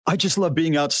I just love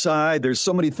being outside. There's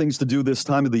so many things to do this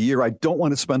time of the year. I don't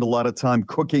want to spend a lot of time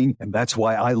cooking, and that's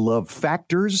why I love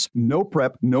Factor's no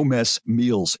prep, no mess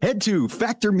meals. Head to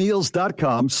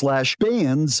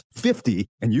factormeals.com/bands50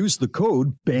 and use the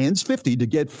code bands50 to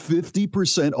get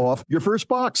 50% off your first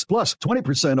box, plus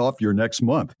 20% off your next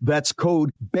month. That's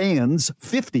code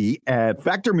bands50 at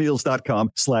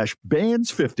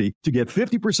factormeals.com/bands50 to get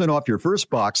 50% off your first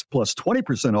box, plus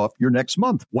 20% off your next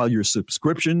month while your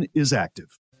subscription is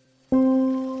active.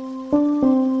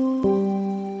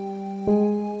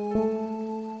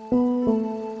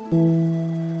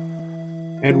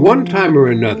 At one time or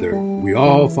another, we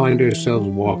all find ourselves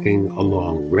walking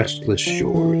along restless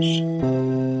shores.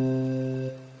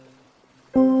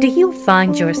 Do you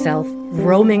find yourself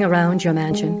roaming around your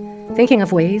mansion, thinking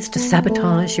of ways to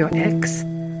sabotage your ex?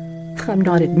 I'm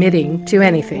not admitting to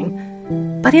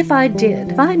anything, but if I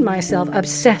did find myself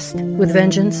obsessed with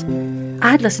vengeance,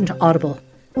 I'd listen to Audible,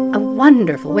 a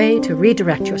wonderful way to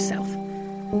redirect yourself.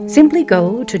 Simply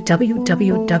go to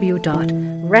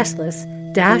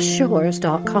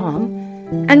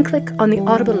www.restless-shores.com and click on the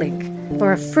Audible link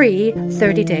for a free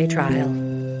 30-day trial.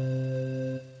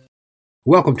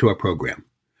 Welcome to our program.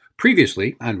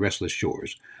 Previously on Restless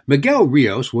Shores, Miguel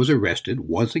Rios was arrested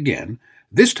once again,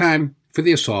 this time for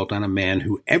the assault on a man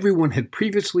who everyone had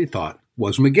previously thought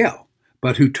was Miguel,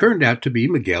 but who turned out to be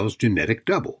Miguel's genetic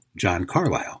double, John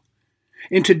Carlisle.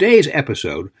 In today's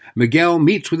episode, Miguel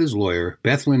meets with his lawyer,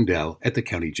 Beth Lindell, at the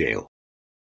county jail.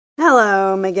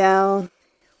 Hello, Miguel.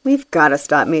 We've got to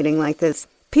stop meeting like this.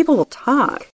 People will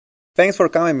talk. Thanks for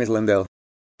coming, Miss Lindell.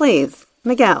 Please,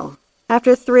 Miguel.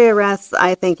 After 3 arrests,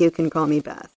 I think you can call me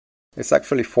Beth. It's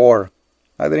actually 4.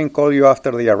 I didn't call you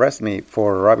after they arrested me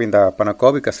for robbing the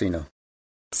Panacobi casino.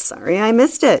 Sorry I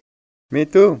missed it. Me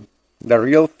too. The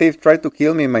real thief tried to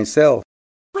kill me in my cell.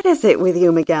 What is it with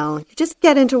you, Miguel? You just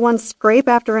get into one scrape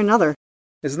after another.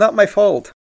 It's not my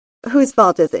fault. Whose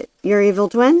fault is it? Your evil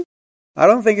twin? I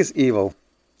don't think he's evil.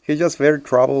 He's just very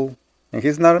troubled, and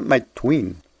he's not my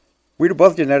twin. We're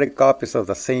both genetic copies of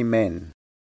the same man.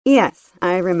 Yes,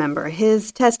 I remember.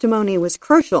 His testimony was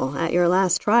crucial at your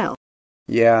last trial.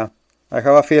 Yeah, I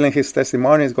have a feeling his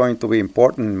testimony is going to be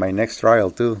important in my next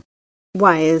trial, too.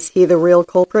 Why, is he the real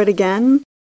culprit again?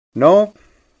 No,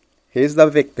 he's the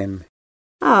victim.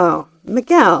 Oh,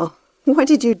 Miguel, what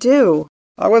did you do?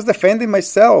 I was defending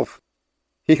myself.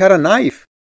 He had a knife.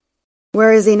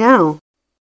 Where is he now?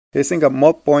 He's in a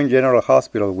Mott Point General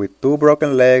Hospital with 2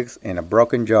 broken legs and a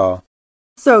broken jaw.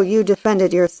 So you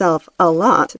defended yourself a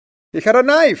lot. He had a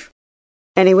knife.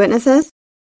 Any witnesses?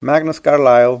 Magnus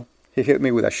Carlisle. He hit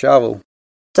me with a shovel.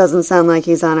 Doesn't sound like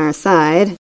he's on our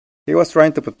side. He was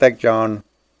trying to protect John,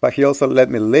 but he also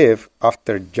let me live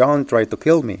after John tried to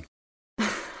kill me.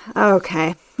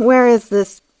 Okay, where is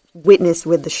this witness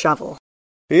with the shovel?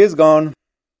 He is gone.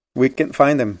 We can't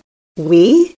find him.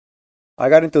 We? I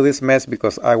got into this mess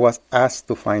because I was asked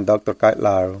to find Dr.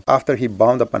 Carlisle after he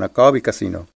bombed the Panacobi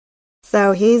casino.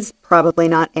 So he's probably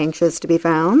not anxious to be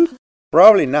found?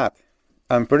 Probably not.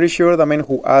 I'm pretty sure the man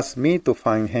who asked me to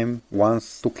find him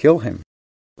wants to kill him.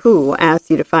 Who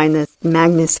asked you to find this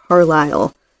Magnus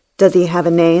Carlisle? Does he have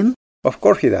a name? Of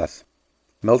course he does.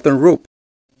 Milton Roupp.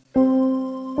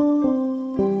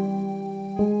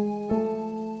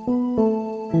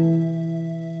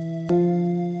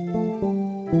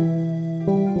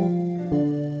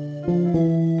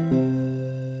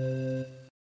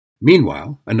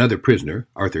 Meanwhile, another prisoner,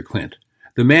 Arthur Clint,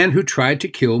 the man who tried to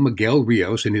kill Miguel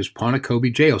Rios in his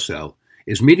Panacobi jail cell,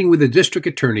 is meeting with the district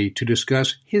attorney to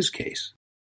discuss his case.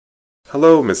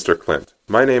 Hello, Mr. Clint.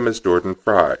 My name is Jordan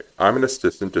Fry. I'm an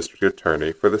assistant district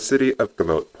attorney for the city of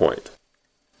Mott Point.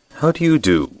 How do you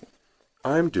do?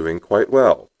 I'm doing quite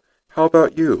well. How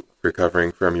about you?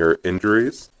 Recovering from your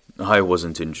injuries? I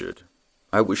wasn't injured.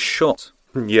 I was shot.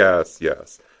 Yes.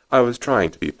 I was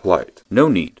trying to be polite. No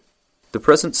need. The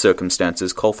present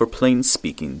circumstances call for plain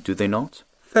speaking, do they not?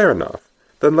 Fair enough.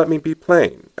 Then let me be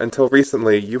plain. Until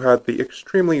recently, you had the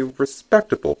extremely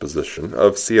respectable position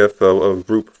of CFO of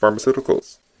Roupp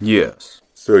Pharmaceuticals. Yes.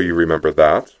 So you remember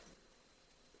that?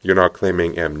 You're not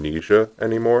claiming amnesia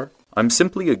anymore? I'm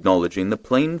simply acknowledging the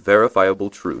plain, verifiable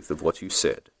truth of what you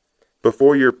said.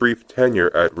 Before your brief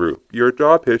tenure at Roupp, your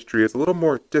job history is a little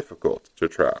more difficult to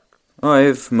track.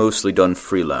 I've mostly done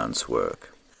freelance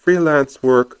work. Freelance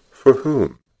work for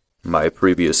whom? My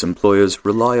previous employers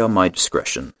rely on my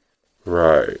discretion.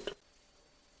 Right.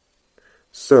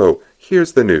 So,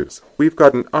 here's the news. We've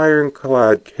got an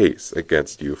ironclad case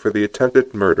against you for the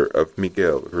attempted murder of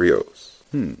Miguel Rios.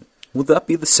 Will that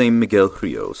be the same Miguel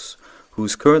Rios,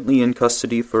 who's currently in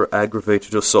custody for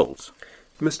aggravated assault?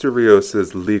 Mr.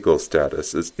 Rios's legal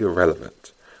status is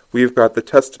irrelevant. we've got the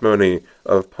testimony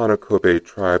of Panakobe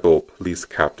Tribal Police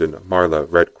Captain Marla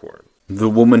Redcorn. The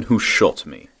woman who shot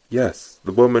me. Yes,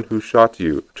 the woman who shot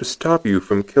you to stop you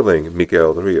from killing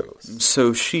Miguel Rios.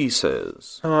 So she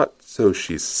says. Not so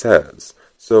she says,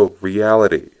 so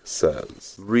reality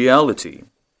says. Reality,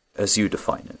 as you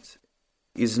define it,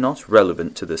 is not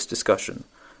relevant to this discussion.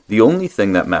 The only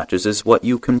thing that matters is what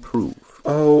you can prove.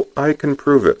 Oh, I can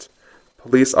prove it.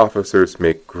 Police officers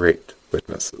make great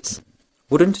witnesses.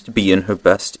 Wouldn't it be in her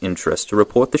best interest to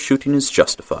report the shooting is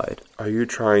justified? Are you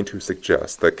trying to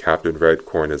suggest that Captain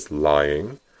Redcorn is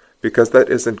lying? Because that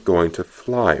isn't going to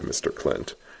fly, Mr.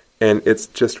 Clint, and it's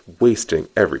just wasting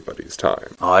everybody's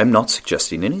time. I'm not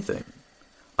suggesting anything.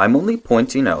 I'm only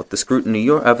pointing out the scrutiny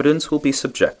your evidence will be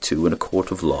subject to in a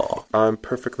court of law. I'm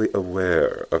perfectly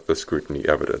aware of the scrutiny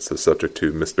evidence is subject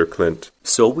to, Mr. Clint.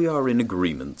 So we are in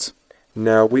agreement.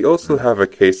 Now, we also have a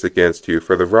case against you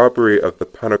for the robbery of the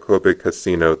Panakobe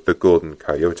Casino, the Golden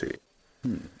Coyote.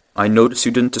 I notice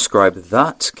you didn't describe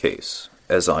that case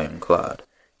as ironclad.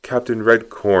 Captain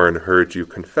Redcorn heard you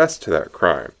confess to that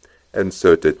crime, and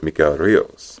so did Miguel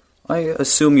Rios. I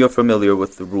assume you're familiar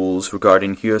with the rules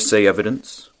regarding hearsay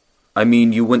evidence? I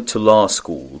mean, you went to law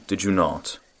school, did you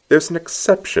not? There's an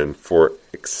exception for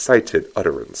excited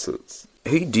utterances.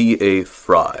 Hey, D.A.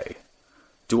 Fry,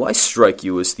 do I strike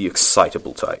you as the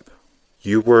excitable type?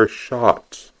 You were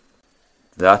shot.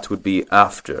 That would be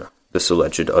after this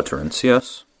alleged utterance,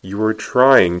 yes? You were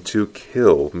trying to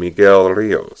kill Miguel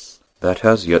Rios. That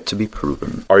has yet to be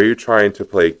proven. Are you trying to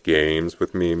play games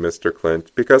with me, Mr.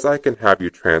 Clint? Because I can have you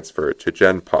transferred to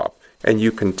Gen Pop, and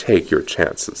you can take your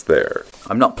chances there.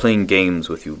 I'm not playing games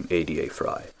with you, ADA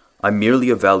Fry. I'm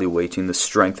merely evaluating the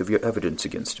strength of your evidence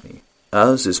against me,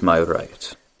 as is my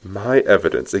right. My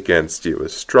evidence against you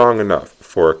is strong enough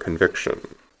for a conviction.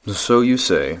 So you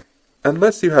say.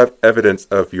 Unless you have evidence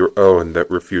of your own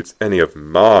that refutes any of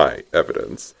my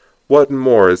evidence, what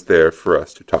more is there for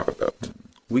us to talk about?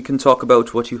 We can talk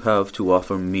about what you have to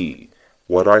offer me.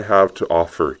 What I have to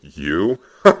offer you?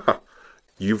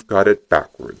 You've got it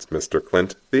backwards, Mr.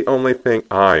 Clint. The only thing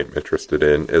I'm interested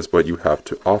in is what you have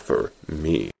to offer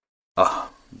me.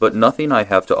 But nothing I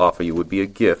have to offer you would be a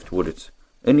gift, would it?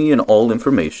 Any and all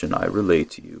information I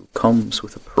relate to you comes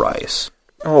with a price.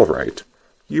 All right.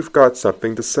 You've got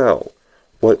something to sell.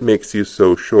 What makes you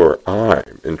so sure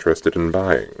I'm interested in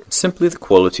buying? Simply the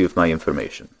quality of my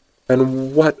information.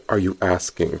 And what are you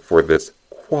asking for this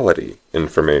quality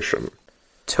information?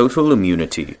 Total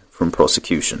immunity from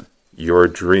prosecution. You're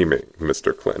dreaming,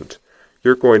 Mr. Clint.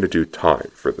 You're going to do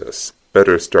time for this.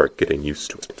 Better start getting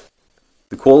used to it.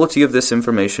 The quality of this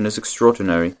information is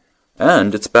extraordinary,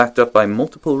 and it's backed up by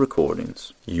multiple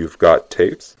recordings. You've got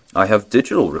tapes? I have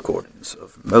digital recordings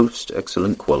of most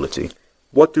excellent quality.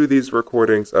 What do these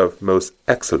recordings of most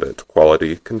excellent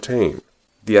quality contain?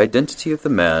 The identity of the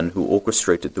man who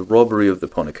orchestrated the robbery of the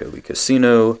Panakobe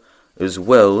Casino, as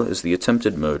well as the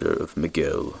attempted murder of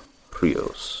Miguel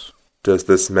Rios. Does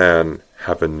this man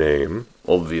have a name?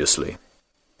 Obviously.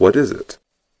 What is it?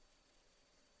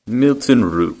 Milton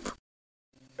Roupp.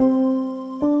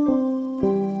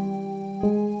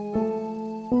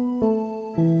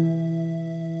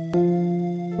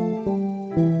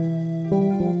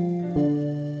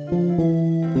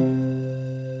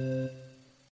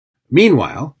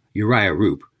 Meanwhile, Uriah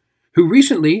Roupp, who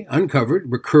recently uncovered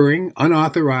recurring,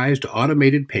 unauthorized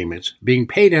automated payments being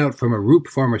paid out from a Roupp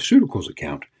Pharmaceuticals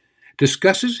account,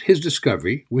 discusses his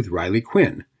discovery with Riley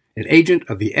Quinn, an agent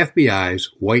of the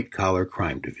FBI's White-Collar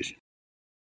Crime Division.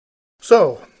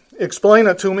 So, explain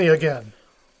it to me again.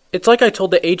 It's like I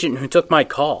told the agent who took my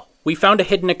call. We found a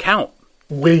hidden account.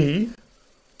 We?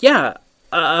 Yeah,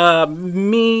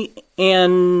 me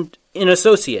and an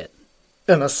associate.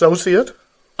 An associate?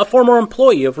 A former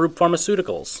employee of Roupp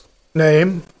Pharmaceuticals.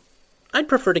 Name? I'd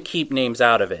prefer to keep names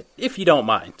out of it, if you don't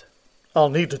mind. I'll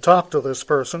need to talk to this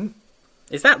person.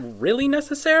 Is that really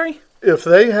necessary? If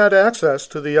they had access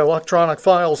to the electronic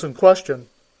files in question,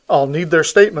 I'll need their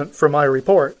statement for my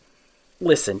report.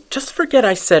 Listen, just forget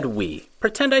I said we.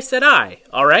 Pretend I said I,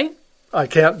 all right? I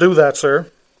can't do that, sir.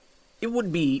 It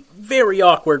would be very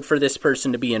awkward for this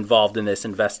person to be involved in this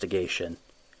investigation.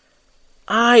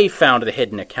 I found the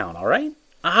hidden account, all right?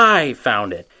 I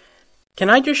found it. Can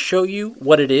I just show you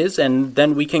what it is, and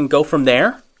then we can go from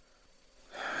there?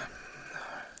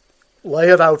 Lay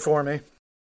it out for me.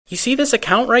 You see this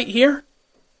account right here?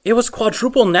 It was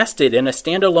quadruple nested in a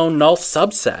standalone null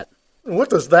subset. What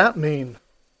does that mean?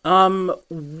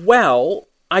 Well,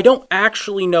 I don't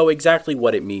actually know exactly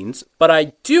what it means, but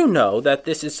I do know that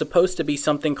this is supposed to be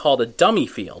something called a dummy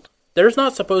field. There's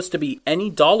not supposed to be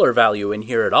any dollar value in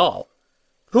here at all.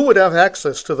 Who would have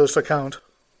access to this account?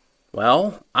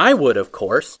 Well, I would, of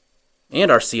course.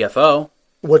 And our CFO.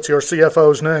 What's your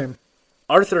CFO's name?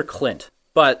 Arthur Clint.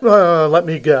 But... let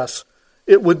me guess.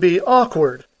 It would be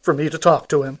awkward for me to talk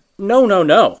to him.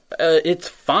 No. It's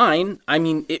fine. I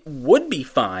mean, it would be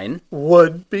fine.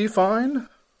 Would be fine?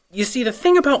 You see, the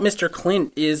thing about Mr.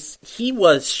 Clint is he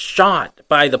was shot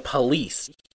by the police.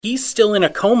 He's still in a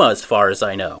coma as far as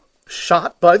I know.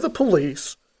 Shot by the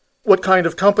police? What kind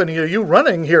of company are you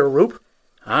running here, Roupp?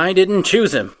 I didn't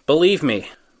choose him, believe me.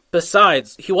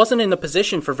 Besides, he wasn't in the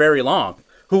position for very long.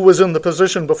 Who was in the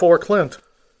position before Clint?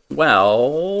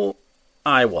 Well,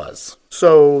 I was.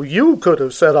 So you could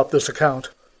have set up this account?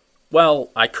 Well,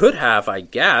 I could have, I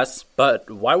guess, but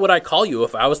why would I call you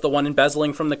if I was the one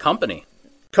embezzling from the company?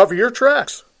 Cover your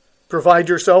tracks. Provide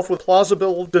yourself with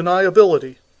plausible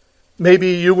deniability. Maybe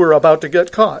you were about to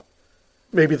get caught.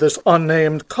 Maybe this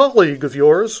unnamed colleague of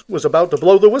yours was about to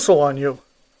blow the whistle on you.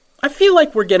 I feel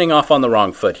like we're getting off on the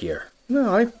wrong foot here.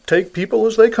 No, I take people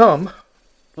as they come.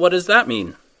 What does that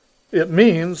mean? It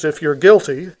means if you're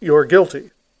guilty, you're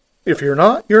guilty. If you're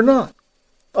not, you're not.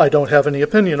 I don't have any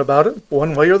opinion about it,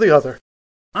 one way or the other.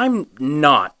 I'm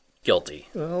not guilty.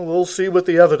 Well, we'll see what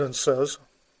the evidence says.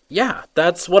 Yeah,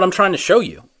 that's what I'm trying to show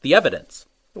you. The evidence.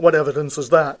 What evidence is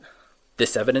that?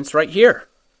 This evidence right here.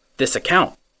 This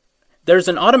account. There's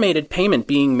an automated payment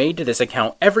being made to this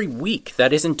account every week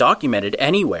that isn't documented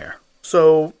anywhere.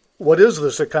 So, what is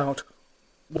this account?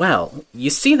 Well, you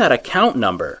see that account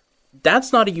number?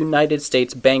 That's not a United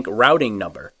States bank routing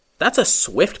number. That's a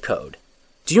SWIFT code.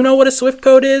 Do you know what a SWIFT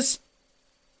code is?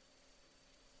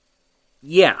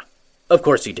 Yeah, of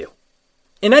course you do.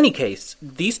 In any case,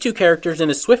 these two characters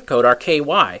in a SWIFT code are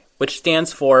KY, which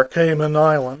stands for... Cayman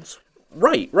Islands.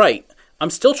 Right. I'm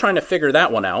still trying to figure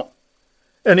that one out.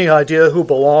 Any idea who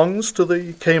belongs to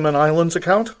the Cayman Islands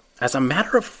account? As a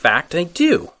matter of fact, I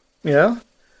do. Yeah?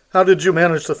 How did you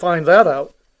manage to find that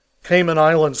out? Cayman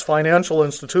Islands financial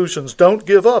institutions don't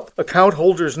give up account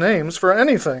holders' names for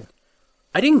anything.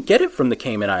 I didn't get it from the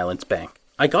Cayman Islands Bank.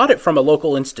 I got it from a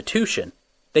local institution.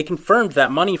 They confirmed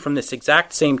that money from this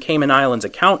exact same Cayman Islands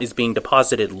account is being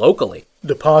deposited locally.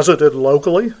 Deposited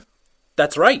locally?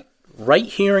 That's right. Right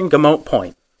here in Gamot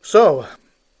Point. So,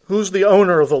 who's the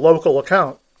owner of the local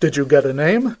account? Did you get a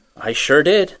name? I sure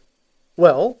did.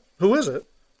 Well, who is it?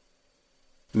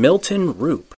 Milton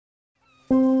Roupp.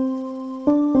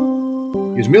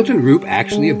 Is Milton Roupp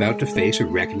actually about to face a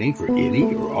reckoning for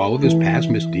any or all of his past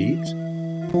misdeeds?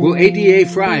 Will ADA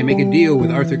Fry make a deal with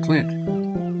Arthur Clint?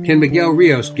 Can Miguel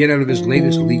Rios get out of his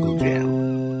latest legal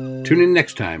jam? Tune in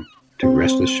next time to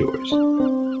Restless Shores.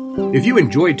 If you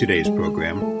enjoyed today's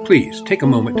program, please take a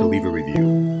moment to leave a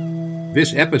review.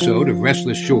 This episode of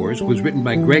Restless Shores was written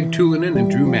by Greg Tulinen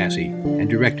and Drew Massey and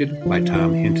directed by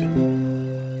Tom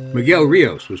Hinton. Miguel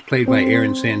Rios was played by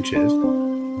Aaron Sanchez.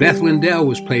 Beth Lindell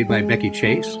was played by Becky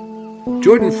Chase.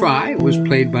 Jordan Fry was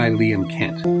played by Liam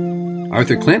Kent.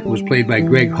 Arthur Clint was played by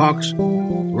Greg Hawkes.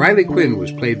 Riley Quinn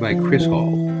was played by Chris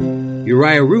Hall.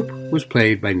 Uriah Roupp was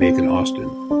played by Nathan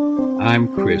Austin. I'm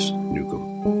Chris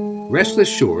Newcomb. Restless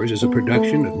Shores is a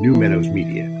production of New Meadows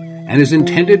Media and is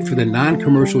intended for the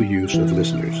non-commercial use of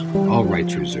listeners, all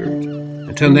rights reserved.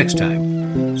 Until next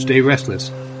time, stay restless